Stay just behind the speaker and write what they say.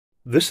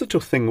This little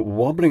thing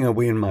wobbling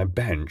away on my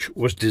bench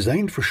was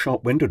designed for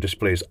shop window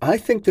displays. I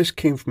think this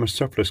came from a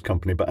surplus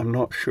company, but I'm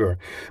not sure.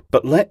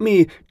 But let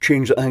me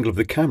change the angle of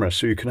the camera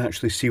so you can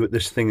actually see what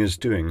this thing is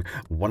doing.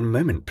 One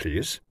moment,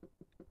 please.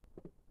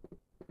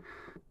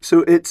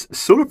 So it's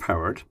solar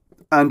powered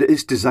and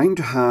it's designed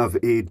to have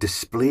a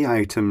display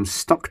item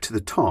stuck to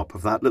the top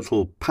of that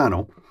little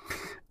panel,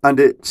 and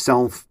it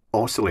self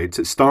oscillates.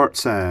 It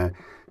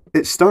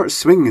starts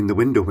swinging in the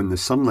window when the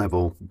sun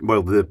level,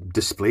 well, the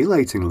display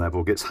lighting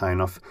level gets high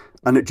enough,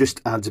 and it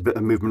just adds a bit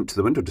of movement to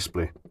the window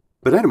display.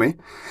 But anyway,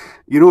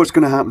 you know what's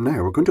going to happen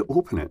now. We're going to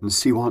open it and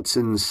see what's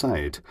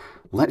inside.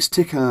 Let's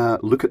take a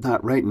look at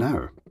that right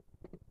now.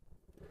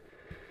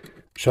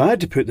 So I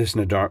had to put this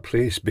in a dark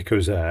place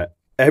because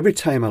every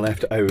time I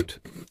left it out,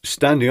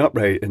 standing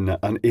upright in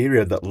an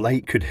area that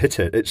light could hit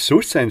it, it's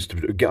so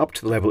sensitive, it would get up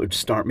to the level it would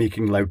start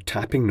making loud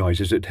tapping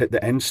noises. It would hit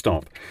the end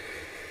stop.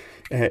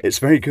 It's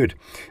very good.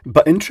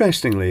 But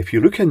interestingly, if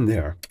you look in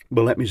there,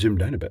 well, let me zoom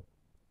down a bit.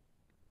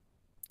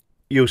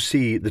 You'll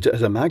see that it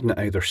has a magnet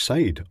either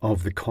side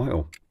of the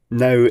coil.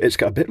 Now, it's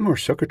got a bit more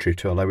circuitry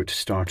to allow it to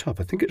start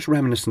up. I think it's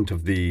reminiscent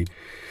of the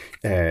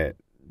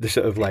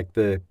sort of like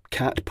the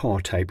cat paw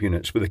type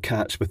units with the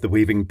cats with the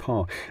waving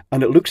paw.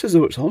 And it looks as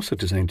though it's also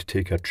designed to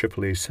take a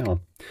AAA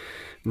cell.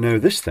 Now,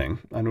 this thing,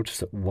 I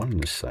noticed that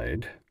one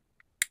side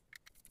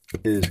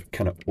is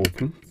kind of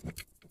open.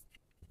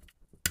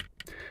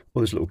 Oh,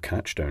 there's a little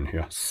catch down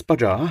here.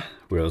 Spudger.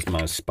 Where's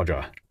my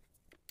spudger?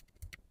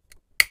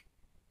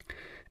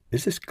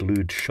 Is this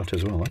glued shut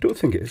as well? I don't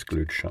think it is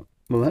glued shut.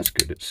 Well, that's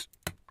good. It's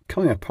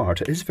coming apart.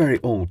 It is very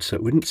old, so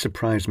it wouldn't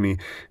surprise me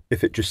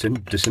if it just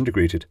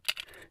disintegrated.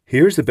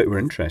 Here's the bit we're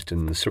interested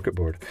in, the circuit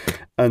board.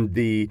 And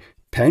the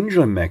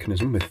pendulum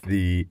mechanism with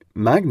the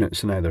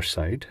magnets on either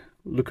side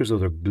look as though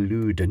they're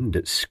glued in,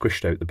 it's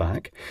squished out the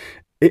back.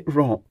 It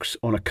rocks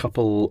on a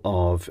couple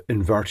of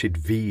inverted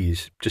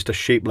V's, just a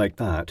shape like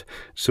that,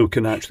 so it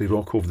can actually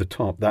rock over the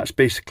top. That's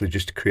basically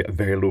just to create a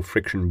very low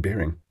friction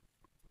bearing.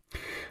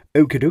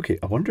 Okie dokie,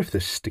 I wonder if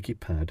this sticky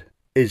pad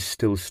is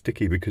still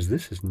sticky because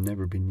this has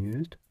never been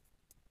used.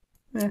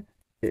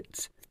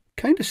 It's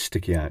kind of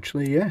sticky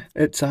actually, yeah.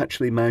 It's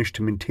actually managed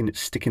to maintain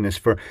its stickiness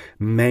for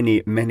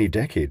many, many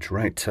decades.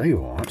 Right, tell you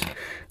what,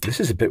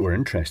 this is a bit we're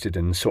interested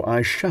in, so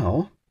I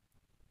shall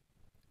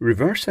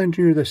reverse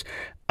engineer this.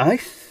 I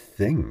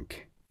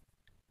think,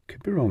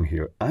 could be wrong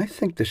here, I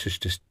think this is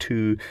just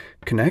two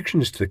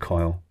connections to the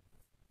coil.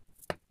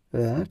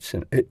 That's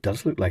it. It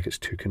does look like it's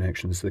two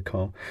connections to the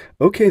coil.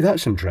 Okay,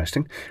 that's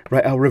interesting.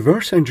 Right, I'll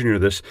reverse engineer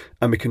this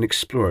and we can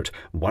explore it.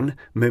 One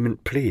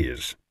moment,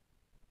 please.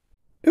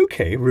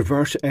 Okay,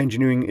 reverse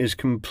engineering is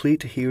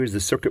complete. Here's the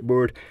circuit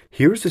board.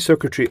 Here's the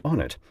circuitry on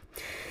it.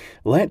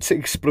 Let's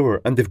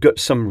explore, and they've got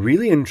some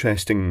really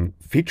interesting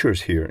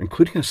features here,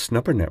 including a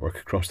snubber network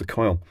across the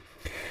coil.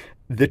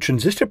 The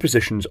transistor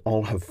positions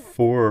all have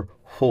 4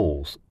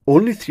 holes.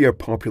 Only 3 are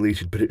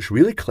populated, but it's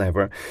really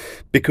clever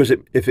because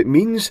if it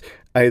means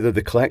either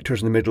the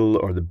collector's in the middle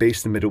or the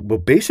base in the middle, well,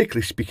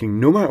 basically speaking,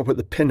 no matter what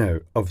the pin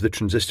out of the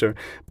transistor,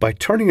 by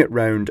turning it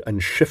round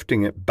and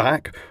shifting it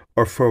back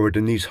or forward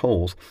in these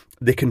holes,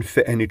 they can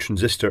fit any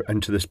transistor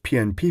into this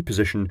PNP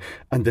position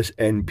and this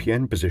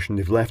NPN position.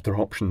 They've left their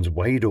options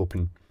wide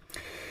open.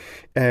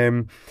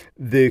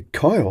 The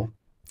coil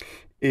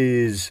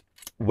is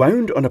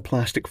wound on a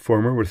plastic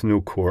former with no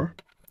core,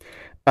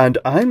 and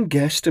I'm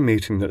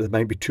guesstimating that there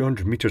might be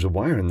 200 meters of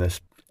wire in this.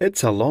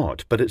 It's a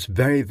lot, but it's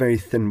very, very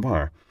thin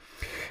wire.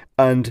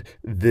 And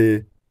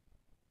the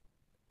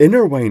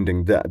inner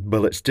winding,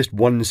 well, it's just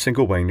one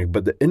single winding,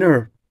 but the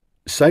inner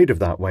side of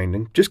that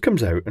winding just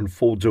comes out and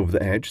folds over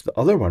the edge. The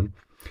other one,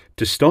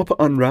 to stop it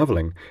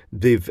unraveling,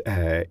 they've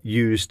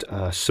used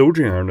a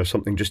soldering iron or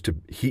something just to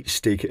heat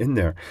stake it in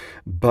there.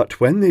 But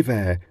when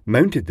they've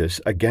mounted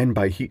this, again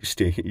by heat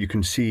stake it, you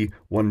can see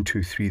 1,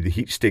 2, 3, the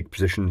heat stake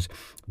positions.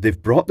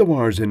 They've brought the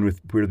wires in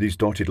with where these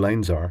dotted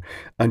lines are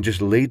and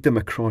just laid them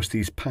across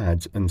these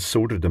pads and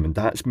soldered them. And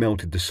that's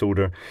melted the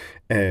solder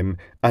and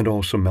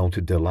also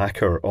melted the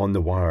lacquer on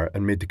the wire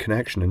and made the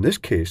connection. In this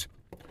case,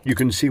 you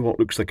can see what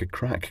looks like a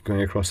crack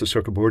going across the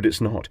circuit board.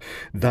 It's not.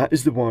 That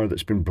is the wire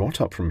that's been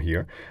brought up from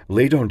here,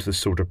 laid onto the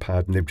solder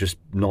pad, and they've just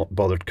not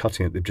bothered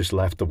cutting it. They've just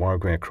left the wire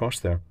going across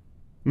there.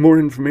 More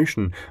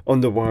information on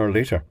the wire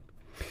later.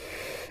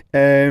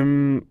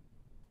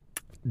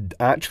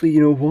 Actually,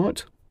 you know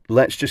what?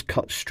 Let's just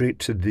cut straight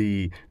to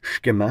the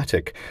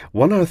schematic.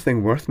 One other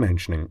thing worth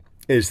mentioning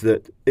is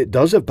that it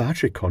does have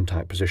battery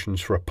contact positions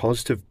for a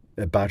positive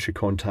battery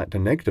contact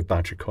and negative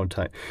battery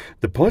contact.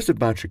 The positive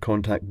battery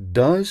contact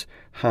does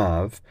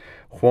have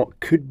what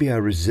could be a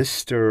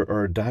resistor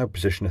or a diode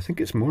position. I think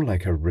it's more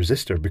like a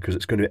resistor because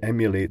it's going to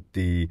emulate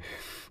the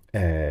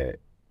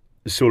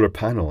solar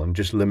panel and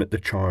just limit the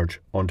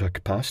charge onto a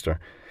capacitor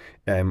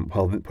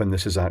when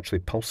this is actually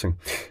pulsing.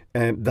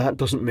 That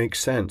doesn't make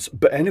sense.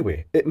 But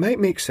anyway, it might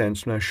make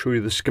sense when I show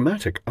you the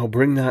schematic. I'll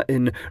bring that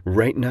in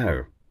right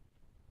now.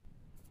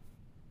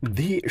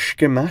 The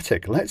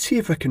schematic. Let's see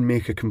if I can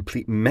make a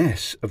complete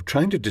mess of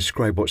trying to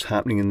describe what's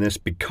happening in this,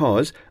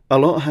 because a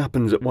lot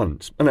happens at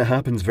once and it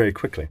happens very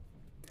quickly.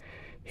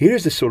 Here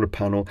is the solar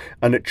panel,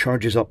 and it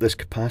charges up this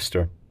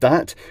capacitor.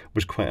 That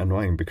was quite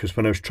annoying because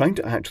when I was trying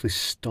to actually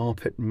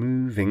stop it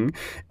moving,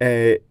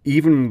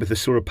 even with the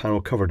solar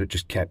panel covered, it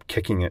just kept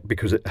kicking it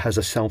because it has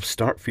a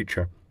self-start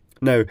feature.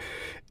 Now,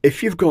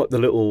 if you've got the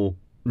little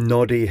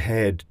noddy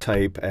head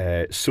type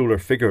solar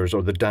figures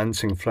or the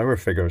dancing flower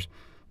figures,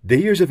 they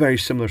use a very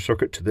similar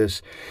circuit to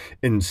this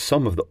in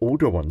some of the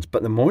older ones,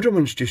 but the modern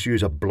ones just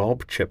use a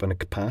blob chip and a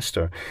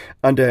capacitor,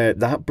 and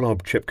that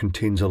blob chip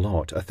contains a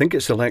lot. I think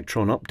its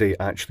Electron Update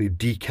actually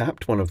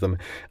decapped one of them,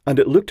 and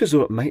it looked as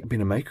though it might have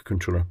been a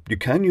microcontroller. You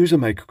can use a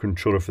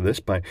microcontroller for this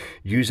by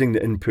using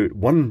the input,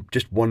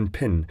 just one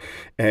pin,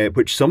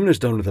 which someone has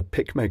done with a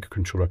PIC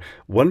microcontroller.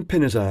 One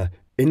pin is a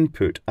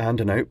input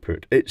and an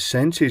output. It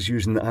senses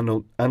using the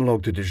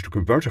analog to digital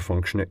converter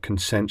function. It can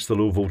sense the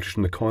low voltage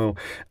from the coil,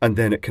 and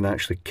then it can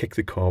actually kick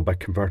the coil by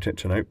converting it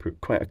to an output.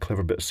 Quite a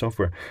clever bit of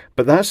software.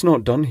 But that's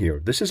not done here.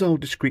 This is all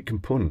discrete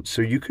components,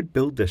 so you could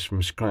build this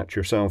from scratch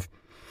yourself.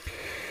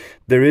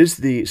 There is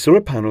the solar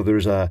panel,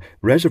 there's a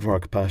reservoir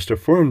capacitor,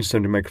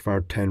 470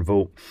 microfarad, 10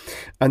 volt,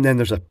 and then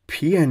there's a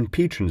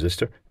PNP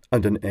transistor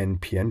and an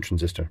NPN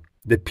transistor.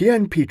 The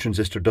PNP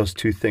transistor does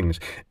two things.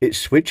 It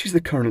switches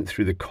the current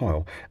through the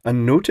coil,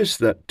 and notice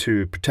that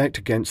to protect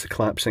against the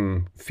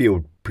collapsing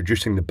field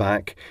producing the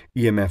back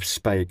EMF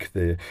spike,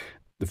 the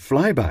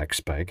flyback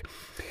spike,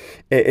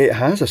 it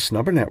has a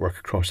snubber network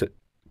across it.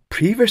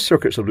 Previous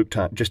circuits I've looked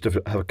at just have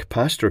a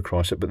capacitor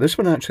across it, but this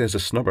one actually has a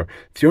snubber,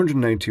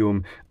 390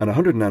 ohm and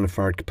 100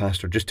 nanofarad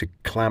capacitor just to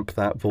clamp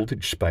that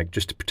voltage spike,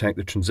 just to protect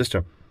the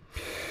transistor.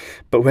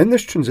 But when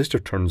this transistor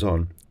turns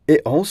on,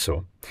 it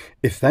also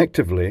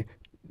effectively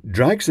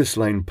drags this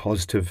line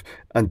positive,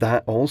 and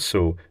that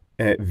also,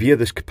 via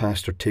this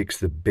capacitor, takes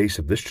the base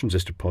of this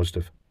transistor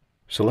positive.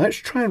 So let's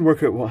try and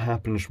work out what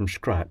happens from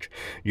scratch.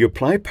 You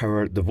apply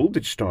power, the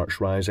voltage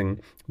starts rising,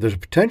 there's a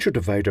potential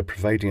divider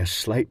providing a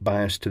slight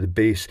bias to the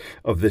base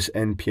of this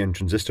NPN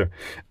transistor.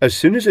 As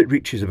soon as it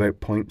reaches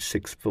about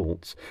 0.6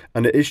 volts,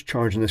 and it is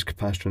charging this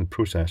capacitor in the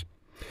process,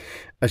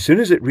 as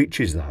soon as it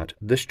reaches that,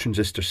 this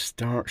transistor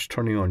starts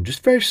turning on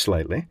just very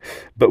slightly,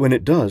 but when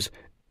it does,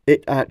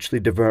 it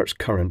actually diverts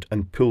current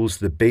and pulls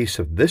the base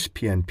of this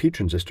PNP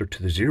transistor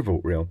to the 0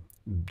 volt rail.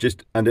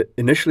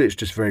 Initially it's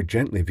just very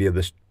gently via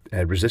this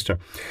resistor.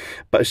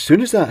 But as soon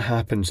as that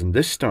happens and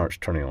this starts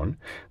turning on,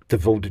 the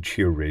voltage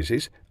here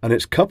raises, and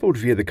it's coupled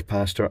via the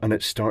capacitor, and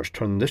it starts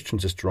turning this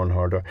transistor on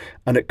harder,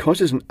 and it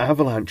causes an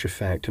avalanche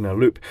effect in a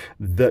loop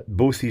that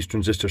both these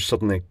transistors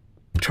suddenly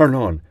turn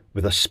on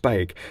with a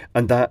spike,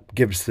 and that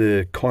gives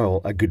the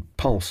coil a good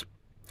pulse.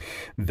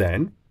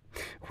 Then,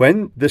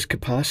 when this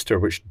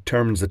capacitor, which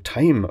determines the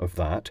time of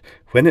that,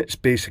 when it's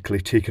basically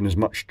taken as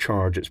much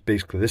charge, it's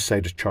basically this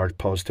side is charged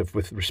positive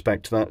with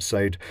respect to that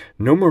side,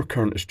 no more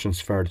current is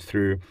transferred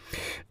through,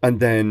 and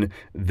then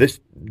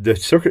the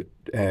circuit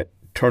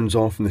turns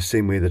off in the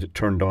same way that it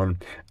turned on,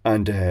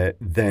 and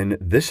then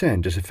this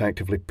end is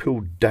effectively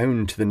pulled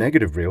down to the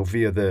negative rail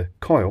via the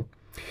coil,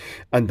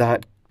 and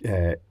that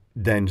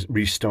then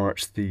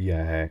restarts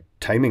the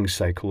timing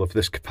cycle of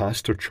this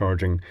capacitor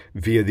charging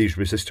via these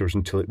resistors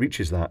until it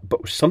reaches that.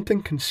 But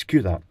something can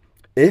skew that.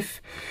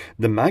 If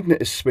the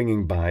magnet is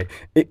swinging by,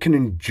 it can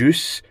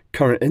induce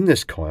current in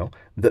this coil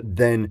that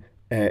then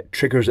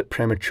triggers it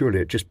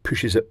prematurely. It just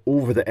pushes it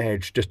over the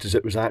edge just as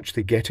it was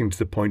actually getting to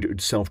the point it would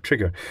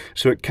self-trigger.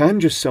 So it can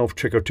just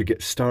self-trigger to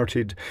get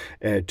started,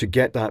 to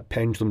get that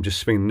pendulum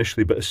just swinging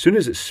initially, but as soon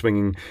as it's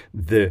swinging,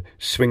 the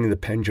swing of the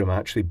pendulum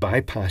actually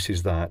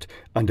bypasses that,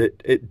 and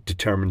it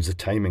determines the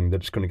timing that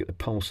it's going to get the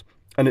pulse.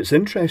 And it's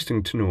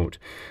interesting to note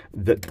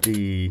that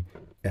the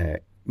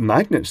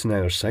magnets on the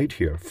other side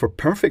here, for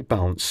perfect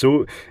balance,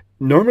 so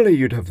normally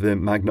you'd have the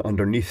magnet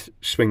underneath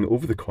swing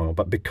over the coil,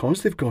 but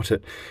because they've got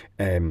it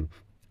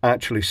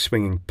actually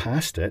swinging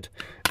past it,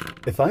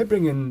 if I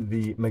bring in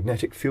the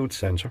magnetic field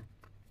sensor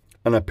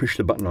and I push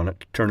the button on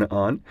it to turn it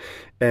on,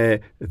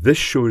 this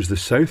shows the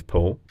south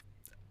pole,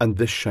 and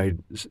this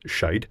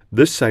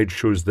side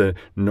shows the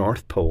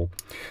north pole.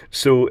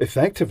 So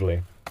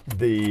effectively,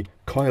 the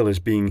coil is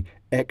being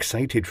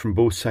excited from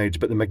both sides,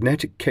 but the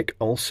magnetic kick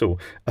also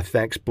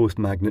affects both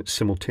magnets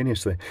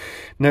simultaneously.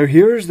 Now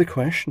here's the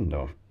question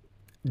though.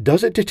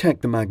 Does it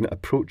detect the magnet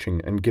approaching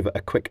and give it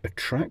a quick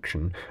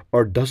attraction,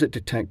 or does it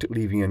detect it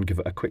leaving and give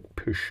it a quick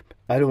push?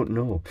 I don't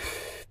know.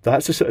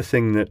 That's the sort of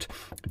thing that,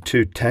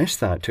 to test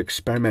that, to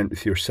experiment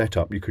with your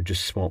setup, you could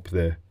just swap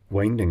the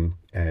winding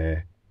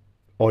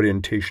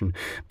orientation.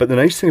 But the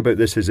nice thing about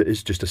this is it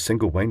is just a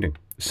single winding.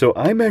 So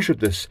I measured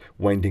this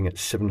winding at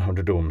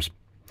 700 ohms.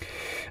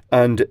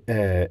 And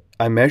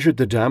I measured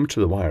the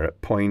diameter of the wire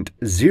at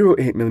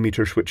 0.08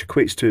 millimeters, which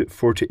equates to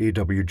 40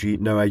 AWG.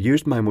 Now, I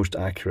used my most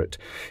accurate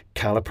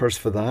calipers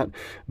for that,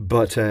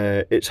 but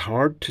it's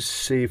hard to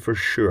say for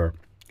sure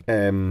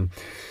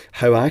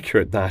how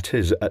accurate that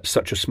is at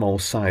such a small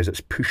size.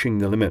 It's pushing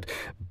the limit.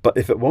 But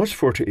if it was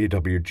 40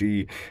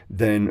 AWG,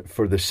 then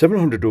for the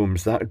 700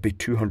 ohms, that would be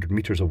 200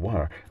 meters of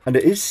wire. And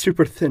it is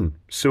super thin,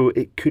 so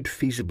it could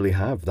feasibly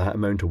have that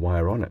amount of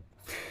wire on it.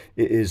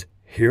 It is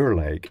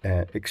hair-like,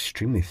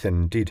 extremely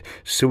thin indeed.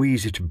 So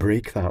easy to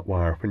break that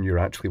wire when you're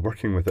actually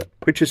working with it,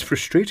 which is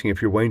frustrating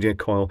if you're winding a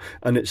coil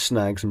and it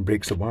snags and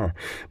breaks the wire.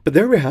 But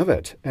there we have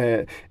it.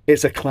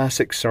 It's a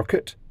classic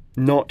circuit,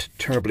 not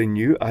terribly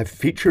new. I've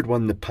featured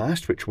one in the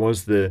past, which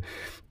was the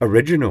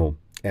original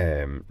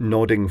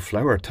nodding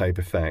flower type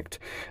effect,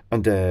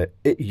 and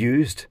it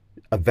used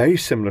a very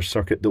similar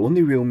circuit. The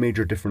only real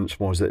major difference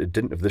was that it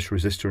didn't have this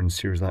resistor and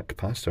series that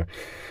capacitor,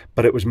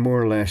 but it was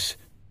more or less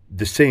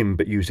the same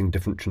but using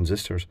different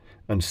transistors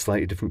and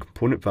slightly different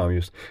component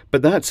values.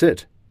 But that's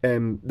it.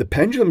 The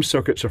pendulum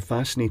circuits are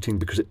fascinating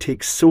because it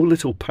takes so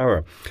little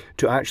power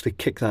to actually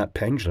kick that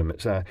pendulum.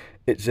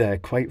 It's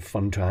quite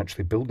fun to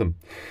actually build them.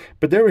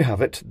 But there we have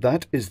it.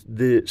 That is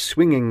the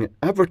swinging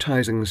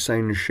advertising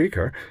sign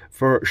shaker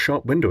for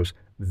shop windows.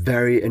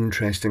 Very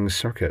interesting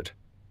circuit.